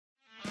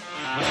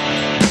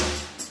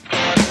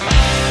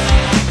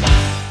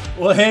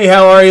Well, hey,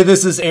 how are you?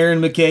 This is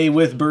Aaron McKay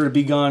with Bird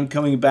Be Gone,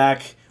 coming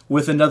back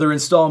with another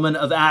installment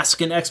of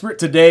Ask an Expert.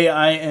 Today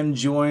I am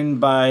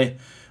joined by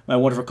my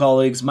wonderful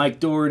colleagues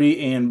Mike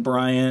Dougherty and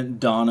Bryan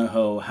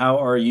Donoho.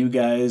 How are you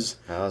guys?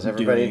 How's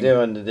everybody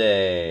doing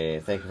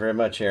today? Thank you very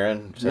much,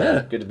 Aaron. It's,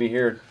 good to be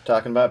here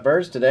talking about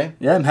birds today.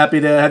 Yeah, I'm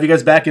happy to have you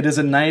guys back. It is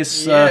a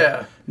nice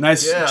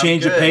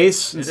change of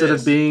pace instead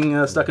of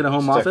being stuck in a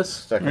home office.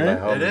 Stuck in my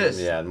home. It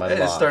is. Yeah, in my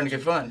It's starting to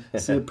get fun.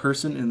 See a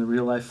person in the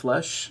real life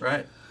flesh.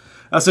 Right.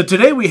 So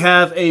today we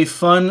have a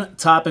fun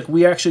topic.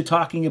 We are actually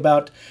talking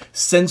about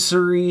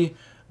sensory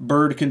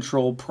bird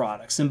control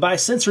products. And by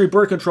sensory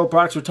bird control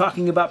products, we're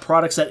talking about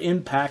products that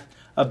impact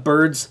a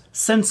bird's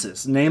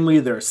senses,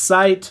 namely their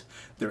sight,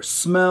 their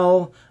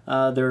smell,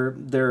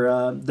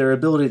 their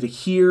ability to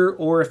hear,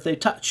 or if they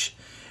touch.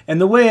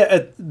 And the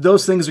way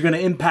those things are going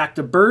to impact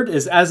a bird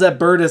is as that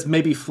bird is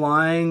maybe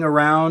flying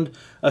around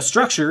a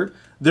structure,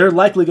 they're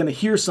likely going to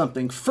hear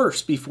something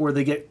first before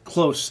they get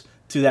close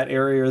to that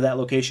area or that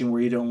location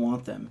where you don't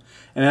want them.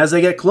 And as they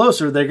get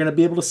closer, they're going to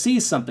be able to see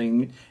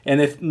something. And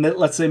if,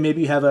 let's say,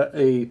 maybe you have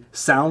a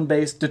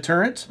sound-based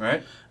deterrent,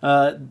 right,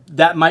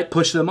 that might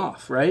push them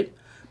off, right?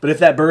 But if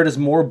that bird is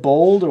more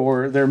bold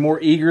or they're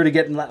more eager to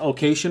get in that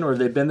location or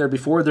they've been there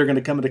before, they're going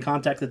to come into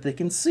contact that they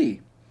can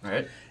see.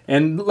 Right.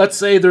 And let's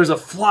say there's a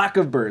flock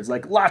of birds,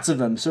 like lots of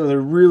them, so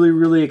they're really,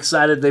 really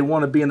excited. They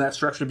want to be in that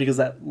structure because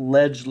that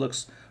ledge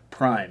looks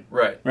prime.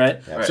 Right.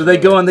 So they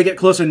go and they get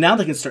closer. Now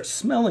they can start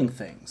smelling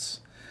things.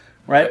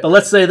 Right? But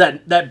let's say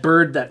that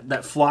bird,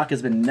 that flock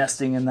has been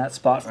nesting in that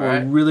spot for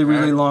a really,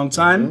 really long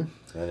time.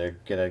 And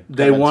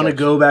they want to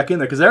go back in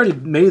there because they already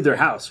made their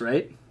house,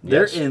 right?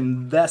 They're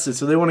invested,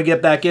 so they want to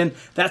get back in.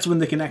 That's when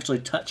they can actually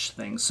touch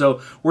things.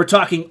 So we're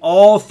talking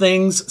all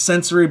things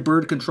sensory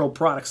bird control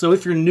products. So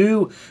if you're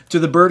new to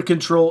the bird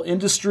control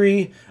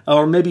industry,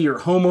 or maybe you're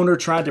a homeowner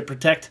trying to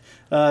protect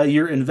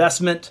your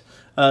investment,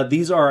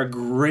 these are a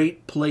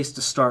great place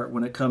to start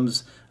when it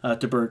comes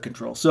to bird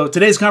control. So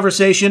today's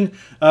conversation,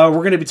 we're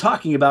going to be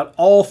talking about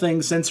all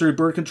things sensory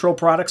bird control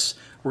products.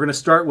 We're going to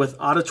start with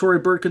auditory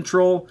bird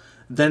control,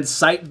 then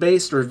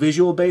sight-based or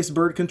visual-based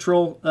bird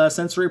control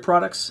sensory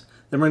products.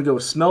 Then we're going to go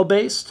with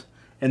smell-based,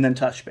 and then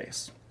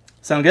touch-based.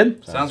 Sound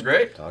good? Sounds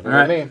great. Talking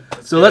about me.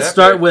 So let's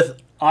start with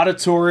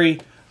auditory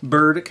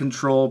bird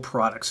control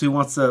products. Who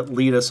wants to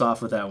lead us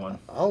off with that one?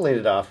 I'll lead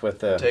it off with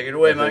take it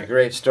away, Mike. A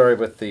great story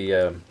with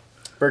the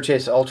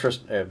Birdchase Ultra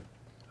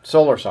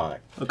Solar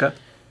Sonic. Okay.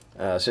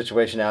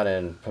 Situation out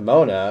in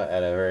Pomona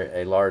at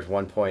a large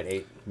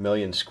 1.8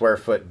 million square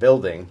foot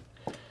building.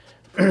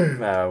 We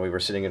were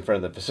sitting in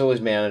front of the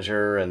facilities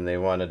manager, and they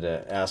wanted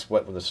to ask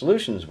what the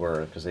solutions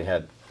were because they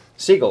had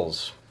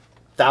seagulls,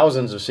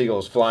 thousands of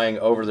seagulls flying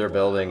over their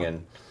building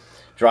and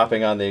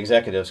dropping on the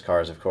executives'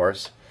 cars, of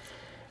course.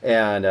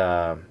 And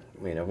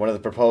one of the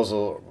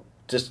proposals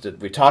that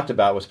we talked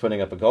about was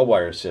putting up a gold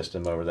wire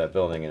system over that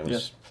building, and it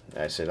was.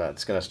 I said,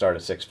 it's going to start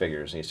at 6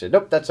 figures. And he said,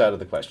 nope, that's out of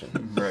the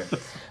question. Right.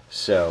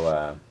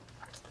 So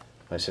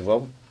I said,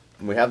 well,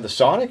 we have the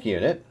sonic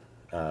unit.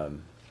 I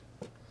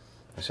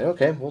said,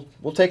 okay,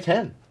 we'll take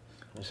 10.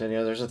 I said,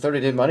 there's a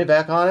 30-day money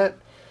back on it.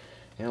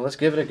 Let's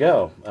give it a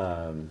go.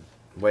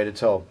 Waited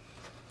till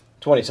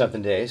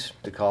 20-something days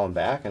to call him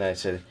back. And I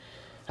said,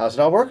 how's it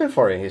all working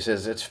for you? He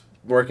says, it's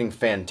working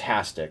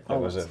fantastic. It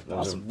was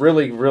a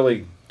really,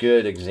 really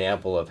good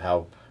example of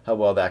how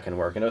well that can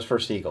work. And it was for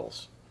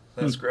seagulls.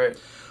 That's great.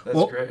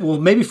 That's great.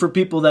 Well, maybe for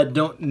people that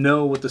don't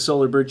know what the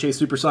Solar Birdchase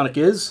Supersonic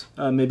is,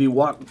 maybe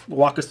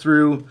walk us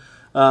through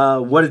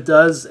what it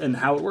does and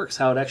how it works,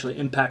 how it actually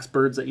impacts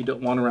birds that you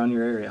don't want around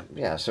your area.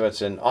 Yeah, so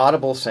it's an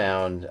audible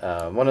sound.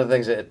 One of the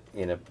things that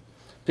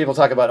people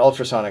talk about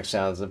ultrasonic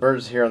sounds, the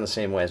birds hear on the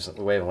same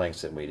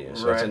wavelengths that we do.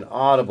 So it's an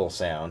audible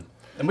sound.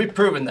 And we've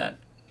proven that.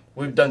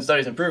 We've done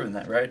studies and proven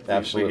that, right?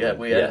 Absolutely.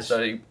 We had a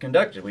study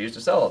conducted. We used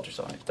to sell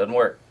ultrasonic. Doesn't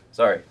work.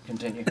 Sorry,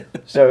 continue.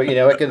 So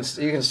you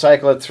can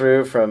cycle it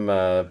through from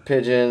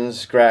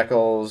pigeons,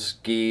 grackles,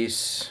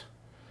 geese,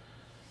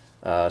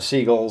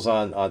 seagulls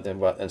on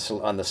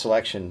the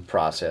selection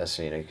process.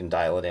 You can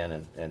dial it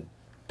in and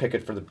pick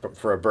it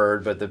for a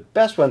bird. But the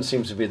best one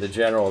seems to be the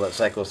general that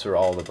cycles through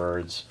all the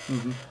birds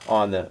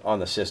on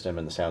the system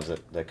and the sounds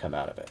that come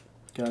out of it.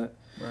 Got it.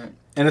 Right.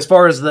 And as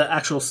far as the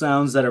actual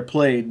sounds that are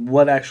played,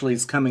 what actually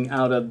is coming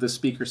out of the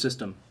speaker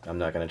system? I'm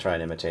not going to try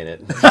and imitate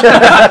it.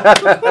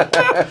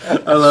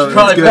 I love it.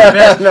 Probably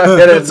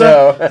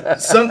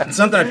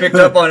something I picked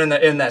up on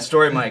in that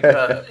story, Mike.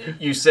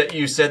 You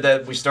said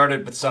that we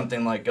started with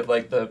something like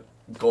the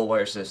gold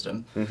wire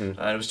system. It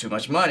was too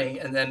much money,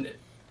 and then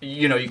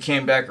you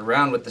came back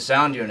around with the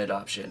sound unit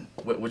option,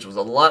 which was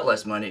a lot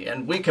less money,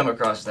 and we come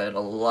across that a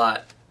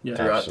lot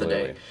throughout the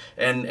day,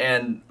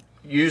 and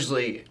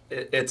usually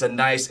it's a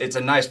nice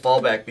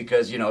fallback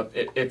because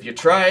if you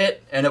try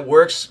it and it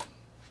works,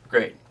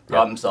 great,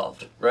 problem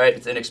solved, right?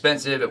 It's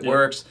inexpensive, it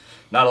works,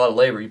 not a lot of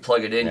labor. You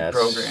plug it in, you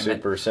program it.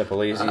 Super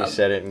simple, easy,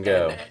 set it and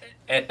go.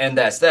 And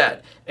that's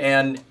that.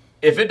 And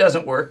if it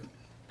doesn't work,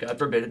 God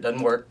forbid it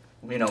doesn't work,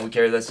 we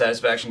carry that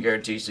satisfaction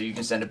guarantee, so you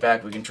can send it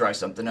back. We can try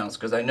something else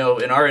because I know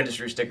in our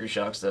industry, sticker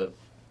shocks,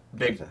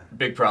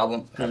 big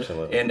problem.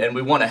 Absolutely. And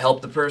we want to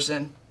help the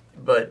person,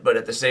 but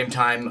at the same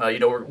time,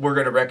 we're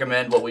going to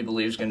recommend what we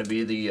believe is going to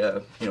be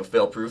the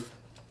fail-proof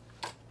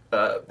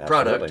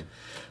product.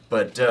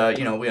 But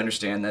we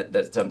understand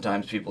that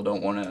sometimes people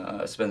don't want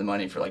to spend the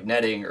money for like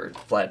netting or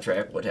flat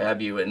track, what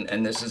have you,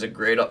 and this is a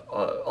great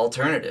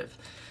alternative.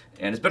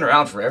 And it's been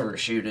around forever.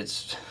 Shoot,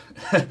 it's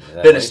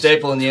been a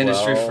staple in the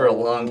industry for a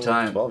long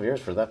time. 12 years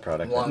for that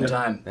product. Long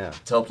time. Yeah.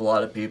 It's helped a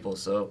lot of people.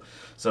 So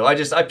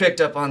I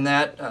picked up on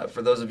that.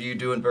 For those of you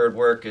doing bird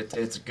work,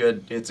 it's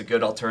a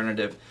good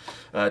alternative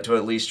to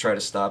at least try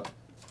to stop,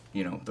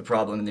 the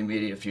problem in the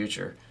immediate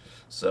future.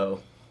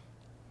 So.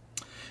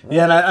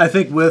 Yeah, and I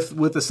think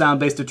with the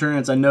sound-based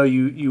deterrents, I know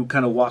you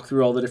kind of walk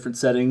through all the different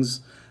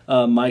settings,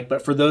 Mike,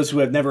 but for those who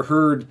have never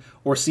heard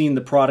or seen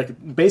the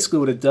product, basically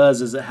what it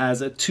does is it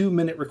has a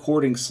 2-minute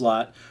recording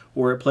slot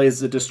where it plays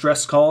the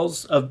distress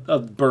calls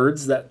of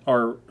birds that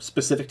are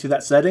specific to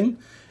that setting,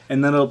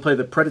 and then it'll play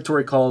the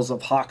predatory calls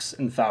of hawks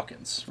and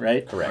falcons,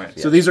 right? Correct.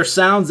 So these are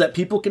sounds that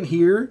people can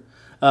hear.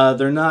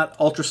 They're not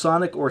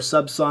ultrasonic or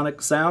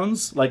subsonic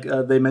sounds like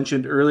they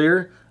mentioned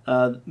earlier.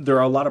 There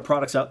are a lot of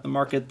products out in the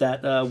market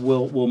that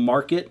will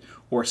market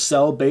or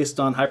sell based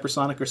on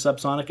hypersonic or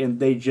subsonic, and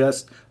they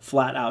just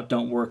flat out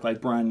don't work,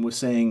 like Bryan was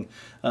saying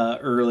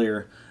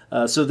earlier.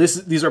 So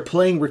these are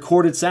playing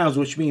recorded sounds,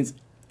 which means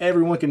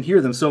everyone can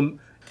hear them. So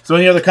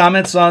any other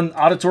comments on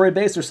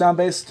auditory-based or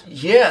sound-based?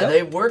 Yeah,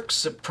 they work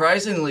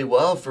surprisingly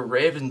well for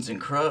ravens and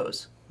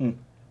crows.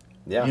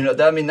 Yeah.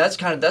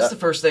 That's the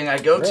first thing I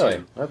go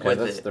to. Okay,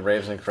 that's the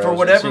ravens and crows. For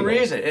whatever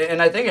reason. And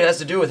I think it has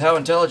to do with how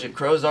intelligent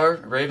crows are,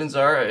 ravens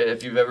are.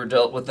 If you've ever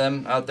dealt with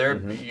them out there,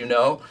 you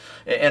know.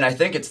 And I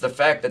think it's the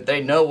fact that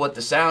they know what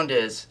the sound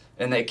is,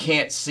 and they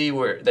can't see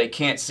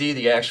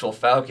the actual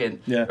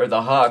falcon or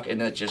the hawk,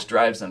 and it just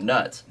drives them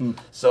nuts.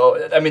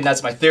 So,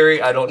 that's my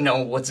theory. I don't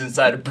know what's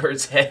inside a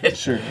bird's head.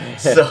 Sure.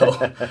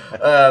 So,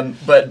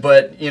 but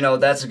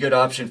that's a good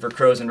option for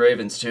crows and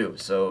ravens too.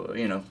 So,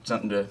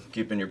 something to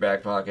keep in your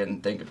back pocket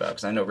and think about,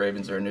 because I know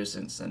ravens are a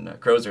nuisance, and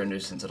crows are a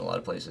nuisance in a lot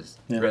of places,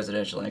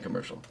 residential and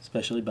commercial.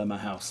 Especially by my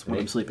house when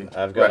I'm sleeping.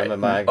 I've got them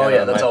in my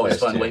that's always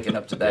fun, waking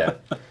up to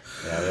that.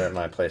 Yeah, they're at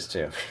my place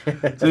too.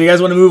 So you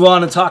guys want to move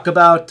on and talk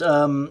about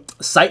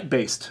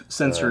SightBased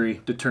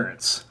Sensory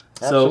deterrents.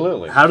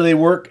 Absolutely. So how do they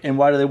work and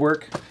why do they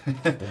work?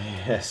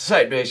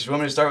 SightBased. You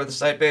want me to start with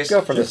the SightBased?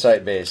 Go for the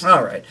SightBased.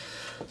 All right.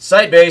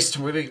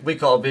 SightBased, we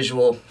call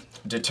visual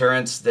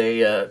deterrents.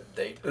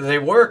 They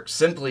work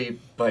simply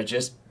by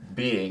just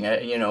being.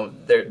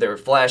 They're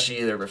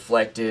flashy, they're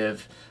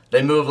reflective,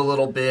 they move a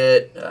little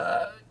bit.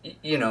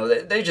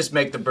 They just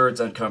make the birds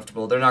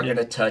uncomfortable. They're not going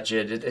to touch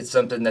it. It's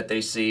something that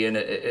they see, and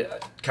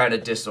it kind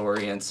of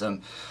disorients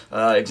them.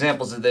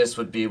 Examples of this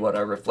would be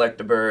our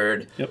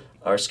reflect-a-bird,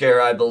 our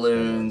scare-eye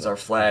balloons, our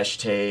flash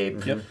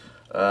tape,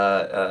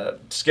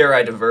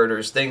 scare-eye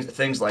diverters,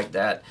 things like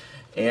that.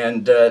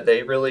 And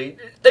they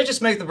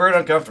just make the bird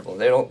uncomfortable.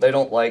 They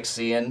don't like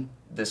seeing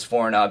this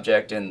foreign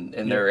object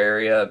in their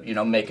area,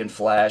 making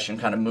flash and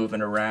kind of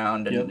moving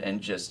around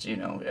and just,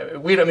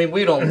 we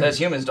don't, as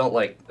humans, don't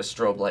like a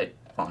strobe light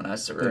on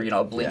us, or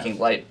a blinking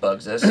light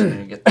bugs us, and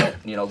you get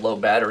that low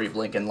battery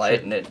blinking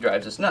light, and it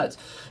drives us nuts.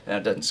 And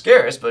it doesn't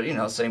scare us, but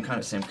same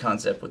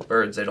concept with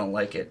birds. They don't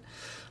like it.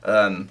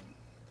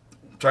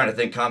 Trying to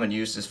think common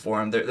uses for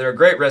them. They're a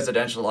great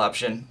residential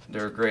option.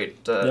 They're a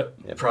great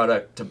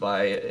product to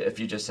buy if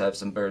you just have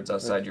some birds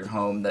outside your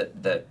home that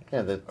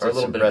are a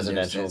little bit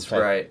residential.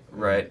 Right.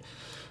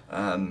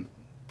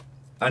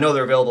 I know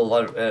they're available a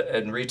lot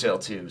in retail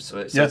too, so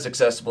it's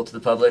accessible to the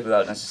public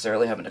without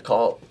necessarily having to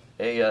call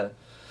a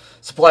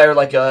supplier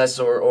like us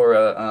or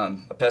a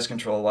pest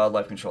control,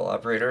 wildlife control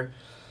operator.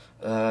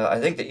 I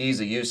think the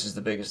ease of use is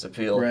the biggest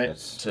appeal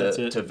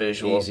to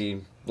visual. Easy,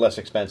 less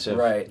expensive.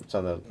 Right. It's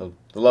on the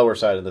lower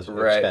side of the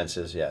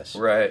expenses, yes.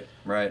 Right.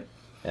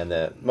 And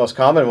the most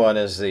common one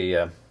is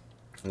the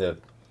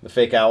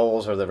fake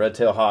owls or the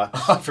red-tailed hawks.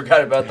 Oh, I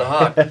forgot about the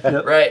hawk.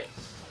 Right.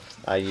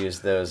 I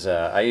use those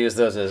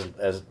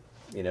as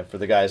for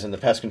the guys in the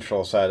pest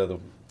control side of the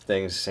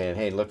things, saying,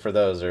 hey, look for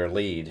those, they're a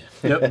lead.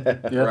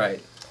 Right.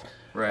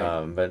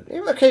 But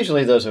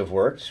occasionally those have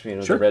worked.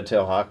 The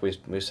red-tailed hawk,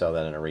 we sell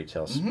that in a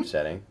retail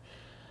setting.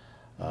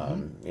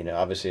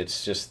 Obviously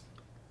it's just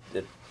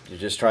you're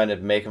just trying to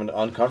make them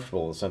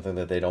uncomfortable with something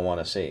that they don't want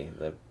to see.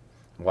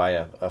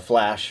 Why a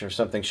flash or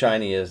something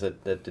shiny is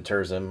that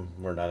deters them,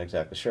 we're not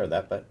exactly sure of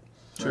that, but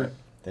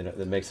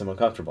that makes them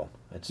uncomfortable.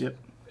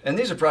 And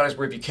these are products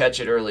where if you catch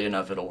it early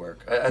enough, it'll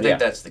work. I think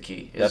that's the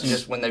key. It's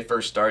just when they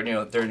first start,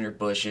 if they're in your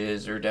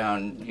bushes or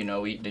down,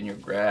 eating in your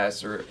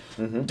grass, or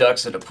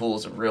ducks at a pool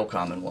is a real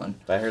common one.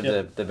 I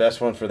heard the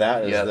best one for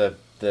that is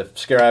the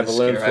scare-eye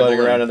balloon floating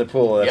around in the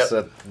pool. That's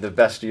the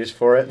best use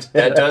for it.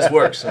 That does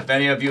work. So if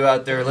any of you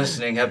out there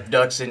listening have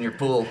ducks in your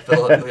pool,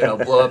 blow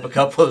up a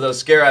couple of those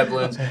scare-eye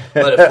balloons,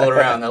 let it float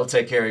around. That'll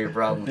take care of your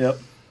problem. Yep.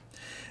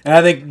 And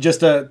I think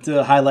just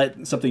to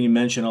highlight something you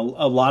mentioned, a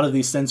lot of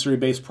these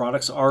sensory-based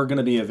products are going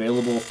to be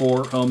available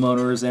for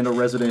homeowners and or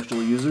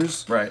residential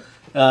users. Right.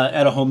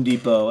 At a Home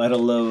Depot, at a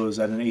Lowe's,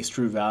 at an Ace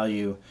True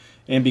Value.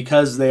 And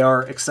because they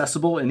are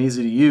accessible and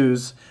easy to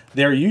use,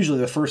 they're usually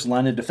the first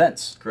line of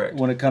defense. Correct.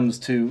 When it comes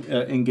to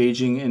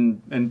engaging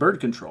in bird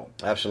control.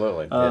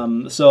 Absolutely.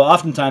 So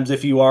oftentimes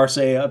if you are,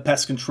 say, a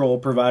pest control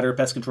provider,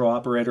 pest control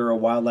operator, or a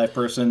wildlife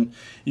person,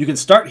 you can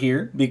start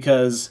here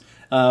because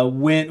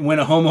when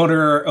a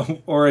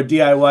homeowner or a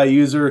DIY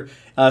user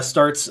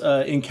starts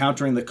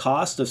encountering the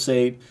cost of,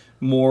 say,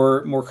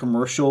 more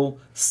commercial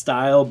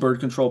style bird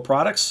control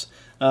products,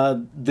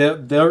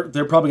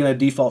 they're probably going to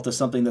default to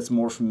something that's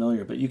more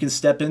familiar. But you can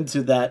step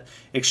into that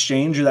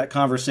exchange or that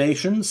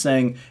conversation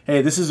saying,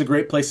 hey, this is a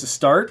great place to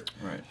start.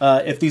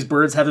 Right. If these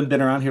birds haven't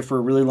been around here for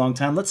a really long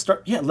time, let's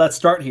start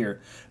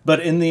here. But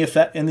in the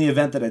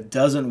event that it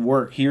doesn't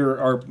work, here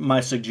are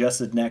my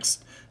suggested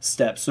next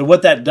steps. So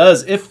what that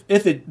does, if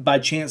it by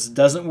chance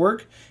doesn't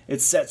work, it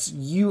sets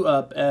you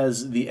up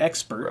as the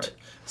expert. Right.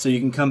 So you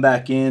can come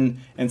back in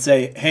and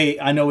say, hey,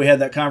 I know we had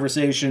that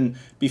conversation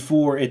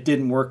before, it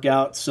didn't work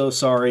out, so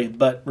sorry,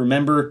 but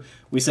remember,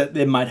 we said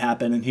it might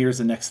happen, and here's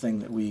the next thing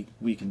that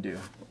we can do.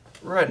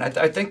 Right, and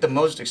I think the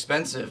most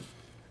expensive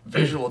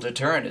visual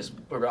deterrent is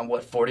around,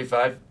 what,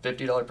 $45,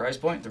 $50 price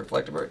point, the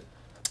reflector bird?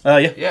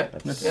 Yeah. Yeah,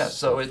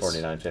 so it's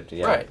 $49.50,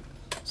 yeah. Right.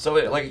 So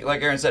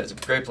like Aaron said, it's a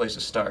great place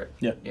to start.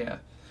 Yeah. Yeah.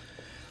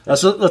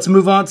 So let's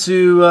move on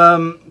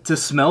to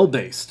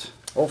smell-based.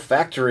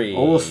 Olfactory.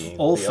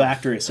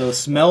 Olfactory. So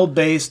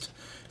smell-based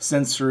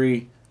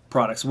sensory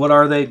products. What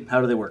are they?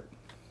 How do they work?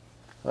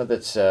 Well,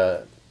 it's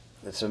a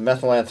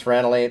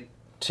methylanthranilate,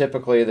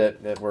 typically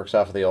that works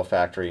off of the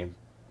olfactory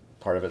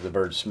part of it. The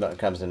bird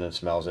comes in and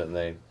smells it,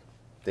 and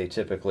they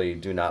typically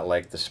do not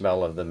like the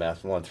smell of the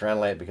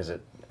methylanthranilate because it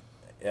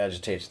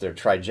agitates their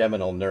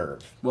trigeminal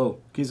nerve. Whoa,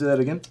 can you say that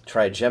again?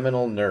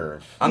 Trigeminal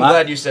nerve. I'm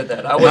glad you said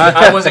that.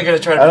 I wasn't going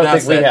to try to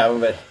pronounce that. I don't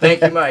think we have, but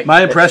thank you, Mike.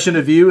 My impression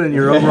of you and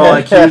your overall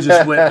IQ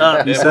just went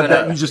up. You said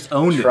that. You just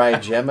owned it.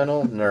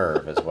 Trigeminal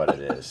nerve is what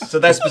it is. So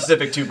that's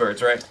specific to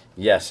birds, right?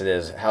 Yes, it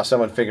is. How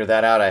someone figured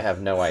that out, I have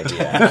no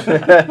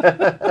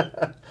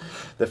idea.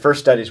 The first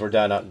studies were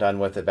done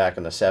with it back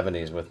in the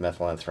 70s with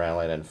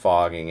methylanthranilate and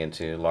fogging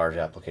into large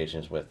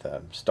applications with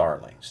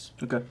starlings.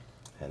 Okay.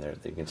 And there,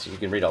 you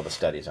can read all the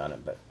studies on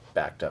it, but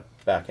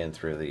back in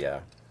through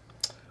the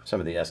some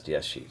of the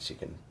SDS sheets, you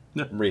can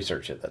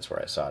research it. That's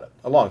where I saw it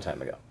a long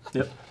time ago.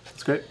 Yep,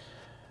 that's great.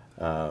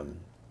 And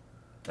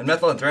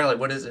methylanthranilate,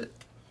 what is it?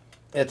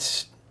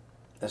 It's,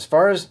 as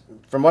far as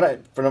from what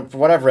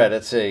I've read,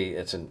 it's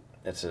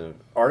a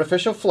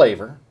artificial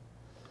flavor,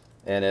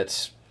 and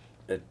it's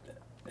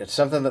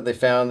something that they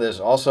found is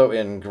also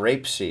in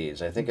grape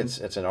seeds. I think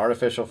it's an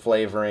artificial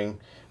flavoring,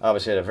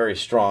 obviously at a very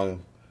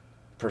strong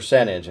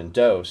percentage and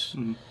dose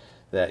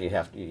that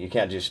you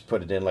can't just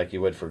put it in like you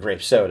would for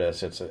grape soda.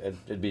 So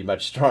it'd be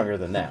much stronger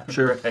than that.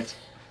 Sure.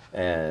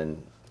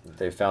 And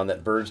they found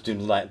that birds do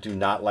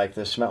not like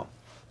this smell.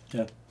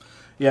 Yeah.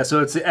 Yeah,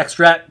 so it's the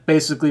extract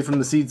basically from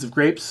the seeds of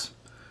grapes.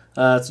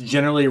 It's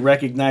generally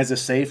recognized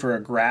as safe for a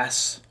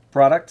grass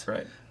product.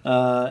 Right.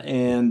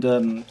 And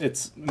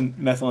it's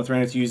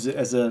methylanthranilate. It's used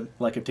as a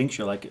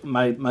tincture. Like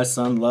my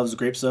son loves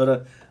grape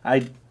soda.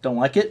 I don't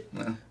like it,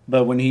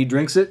 but when he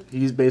drinks it,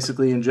 he's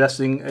basically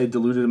ingesting a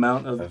diluted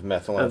amount of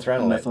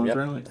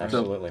methylanthranilate. Yep,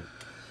 absolutely.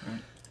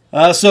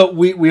 So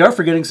we are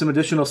forgetting some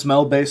additional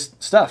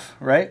smell-based stuff,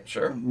 right?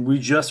 Sure. We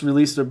just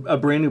released a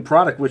brand new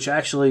product which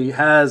actually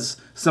has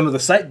some of the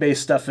SightBased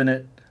stuff in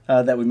it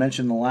that we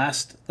mentioned in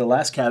the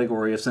last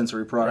category of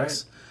sensory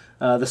products.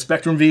 Right. The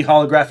Spectrum V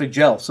holographic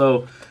gel.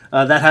 So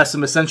that has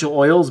some essential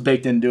oils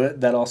baked into it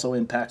that also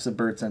impacts the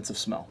bird sense of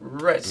smell.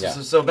 Right. Yeah.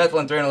 So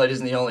methylanthranilate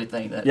isn't the only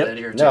thing that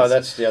irritates. No,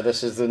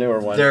 this is the newer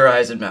one. Their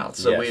eyes and mouth.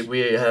 So yes. we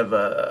have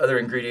other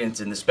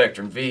ingredients in the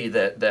Spectrum V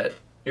that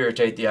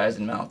irritate the eyes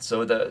and mouth.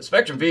 So the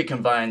Spectrum V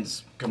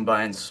combines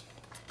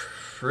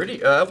pretty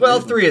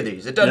three of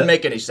these. It doesn't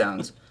make any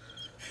sounds.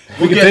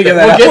 We'll get there.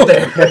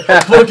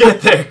 We'll get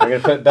there. We're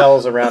going to put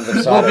bells around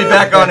the song. We'll be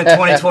back on in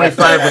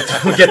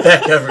 2025. We'll get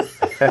that covered.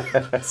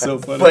 That's so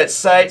funny. But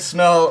sight,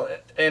 smell,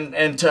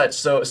 and touch.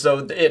 So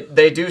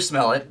they do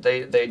smell it.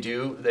 They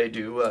do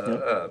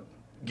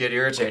get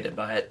irritated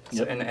by it.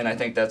 Yep. And I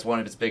think that's one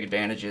of its big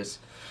advantages.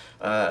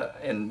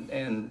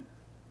 And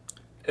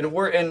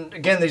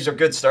again, these are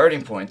good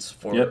starting points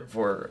for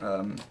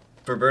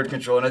bird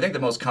control. And I think the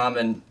most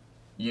common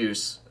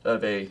use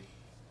of a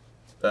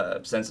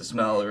sense of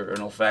smell or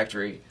an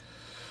olfactory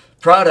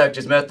product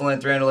is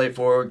methylanthranilate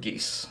for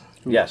geese.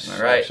 Yes,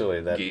 right.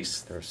 Absolutely.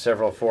 Geese. There are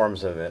several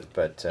forms of it,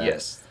 but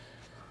yes.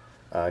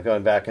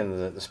 Going back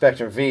in the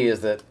Spectrum V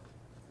is that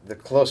the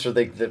closer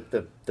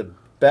the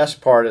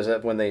best part is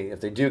that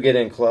if they do get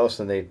in close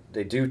and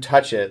they do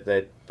touch it,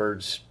 that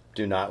birds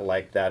do not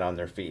like that on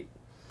their feet.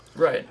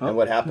 Right. And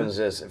what happens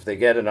is if they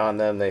get it on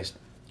them,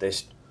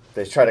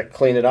 they try to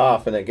clean it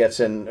off, and it gets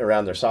in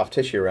around their soft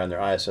tissue around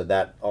their eyes, so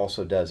that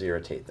also does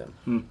irritate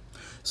them.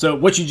 So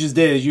what you just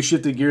did is you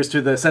shifted gears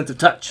to the sense of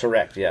touch.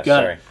 Correct, yes.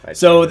 Got Sorry. it.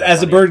 So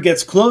as the bird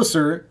gets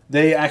closer,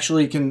 they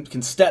actually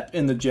can step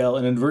in the gel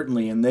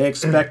inadvertently, and they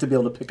expect to be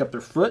able to pick up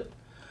their foot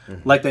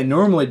like they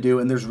normally do,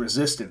 and there's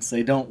resistance.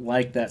 They don't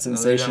like that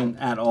sensation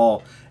at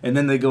all. And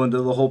then they go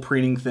into the whole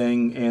preening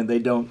thing, and they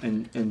don't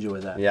enjoy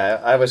that. Yeah,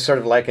 I was sort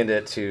of likened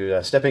it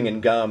to stepping in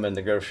gum in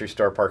the grocery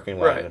store parking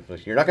lot.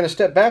 Right. You're not going to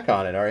step back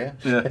on it, are you?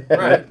 Yeah.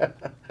 Right.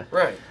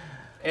 Right.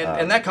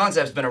 And that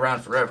concept's been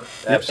around forever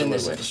Absolutely. in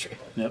this industry.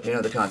 Yep. You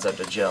know, the concept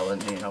of gel,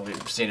 and you know,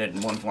 we've seen it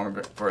in one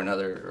form or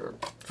another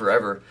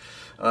forever.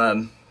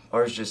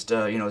 Ours just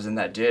is in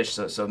that dish,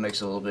 so it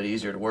makes it a little bit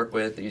easier to work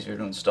with, easier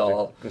to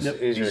install, It's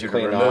easier to to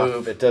clean remove.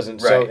 off. It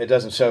doesn't it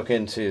doesn't soak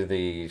into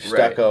the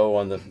stucco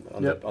on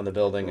the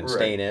building and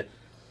stain it.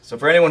 So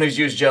for anyone who's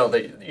used gel,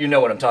 you know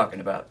what I'm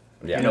talking about.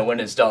 Yeah. You know, when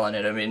installing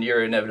it, I mean,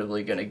 you're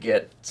inevitably going to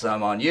get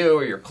some on you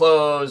or your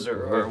clothes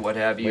or what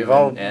have you.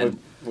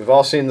 We've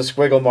all seen the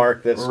squiggle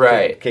mark that's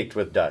caked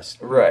with dust.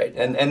 Right,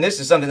 and this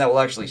is something that will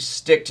actually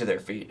stick to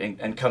their feet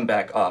and come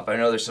back off. I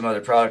know there's some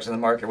other products in the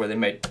market where they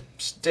may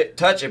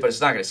touch it, but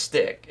it's not going to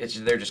stick.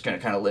 They're just going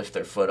to kind of lift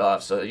their foot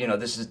off. So you know,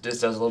 this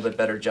does a little bit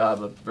better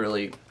job of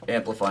really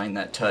amplifying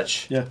that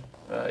touch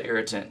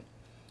irritant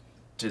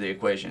to the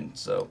equation.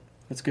 So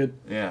that's good.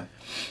 Yeah.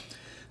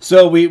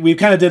 So we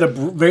kind of did a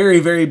very,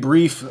 very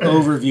brief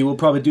overview. We'll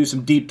probably do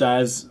some deep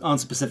dives on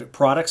specific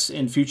products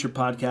in future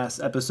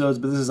podcast episodes,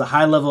 but this is a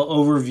high-level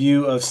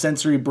overview of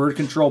sensory bird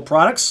control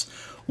products.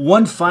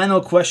 One final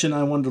question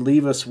I wanted to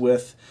leave us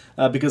with,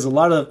 because a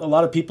lot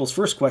of people's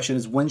first question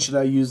is, when should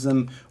I use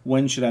them?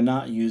 When should I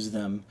not use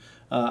them?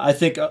 I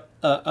think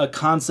a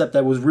concept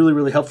that was really,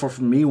 really helpful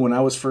for me when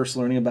I was first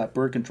learning about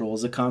bird control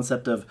is the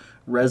concept of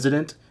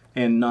resident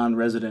and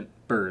non-resident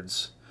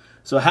birds.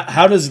 So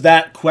how does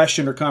that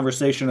question or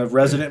conversation of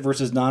resident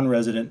versus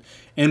non-resident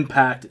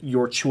impact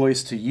your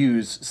choice to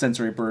use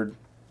sensory bird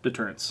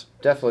deterrents?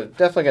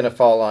 Definitely going to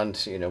fall on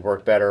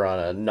work better on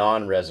a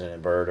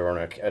non-resident bird or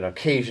an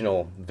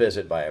occasional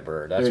visit by a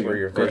bird. That's where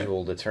your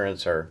visual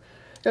deterrents are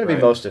going to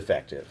be most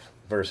effective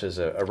versus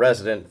a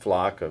resident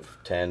flock of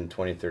 10,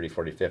 20, 30,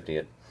 40,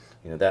 50.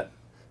 That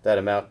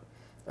amount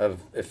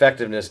of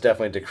effectiveness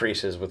definitely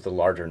decreases with the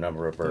larger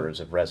number of birds,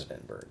 of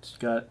resident birds.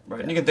 Got it.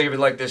 Right, and you can think of it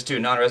like this too.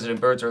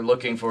 Non-resident birds are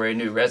looking for a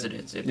new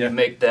residence. If you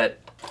make that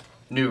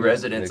new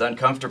residence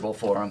uncomfortable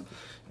for them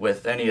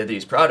with any of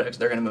these products,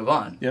 they're going to move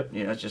on. Yep.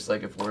 You know, it's just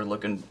like if we're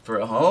looking for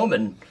a home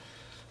and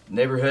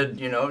neighborhood,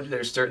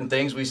 there's certain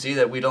things we see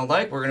that we don't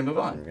like, we're going to move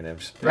on. We're going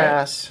to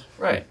pass.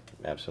 Right.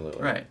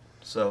 Absolutely. Right.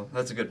 So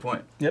that's a good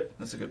point. Yep.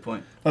 That's a good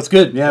point. That's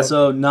good. Yeah,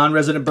 so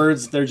non-resident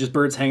birds, they're just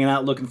birds hanging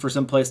out, looking for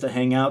some place to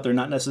hang out. They're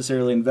not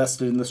necessarily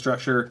invested in the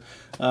structure.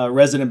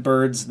 Resident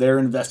birds, they're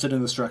invested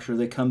in the structure.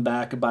 They come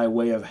back by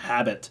way of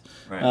habit.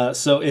 Right.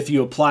 So if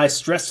you apply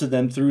stress to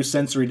them through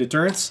sensory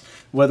deterrents,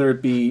 whether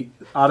it be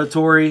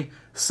auditory,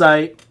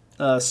 sight,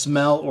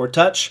 smell, or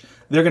touch,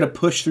 they're going to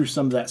push through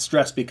some of that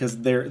stress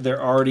because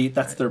they're already,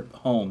 that's their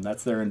home,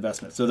 that's their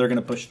investment. So they're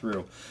going to push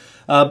through.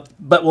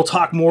 But we'll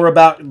talk more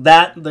about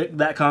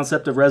that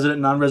concept of resident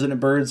and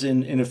non-resident birds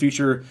in a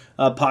future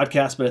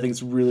podcast, but I think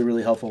it's really,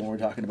 really helpful when we're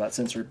talking about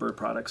sensory bird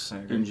products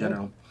in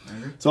general.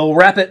 So we'll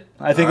wrap it.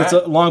 I think it's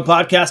a long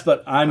podcast,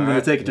 but I'm going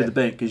to take it to the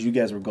bank because you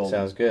guys were golden.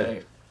 Sounds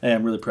good. Hey,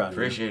 I'm really proud of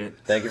you. Appreciate it.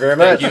 Thank you very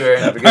much. Thank you very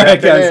much. Have a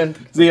good afternoon.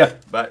 Guys. See ya.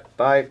 Bye.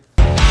 Bye.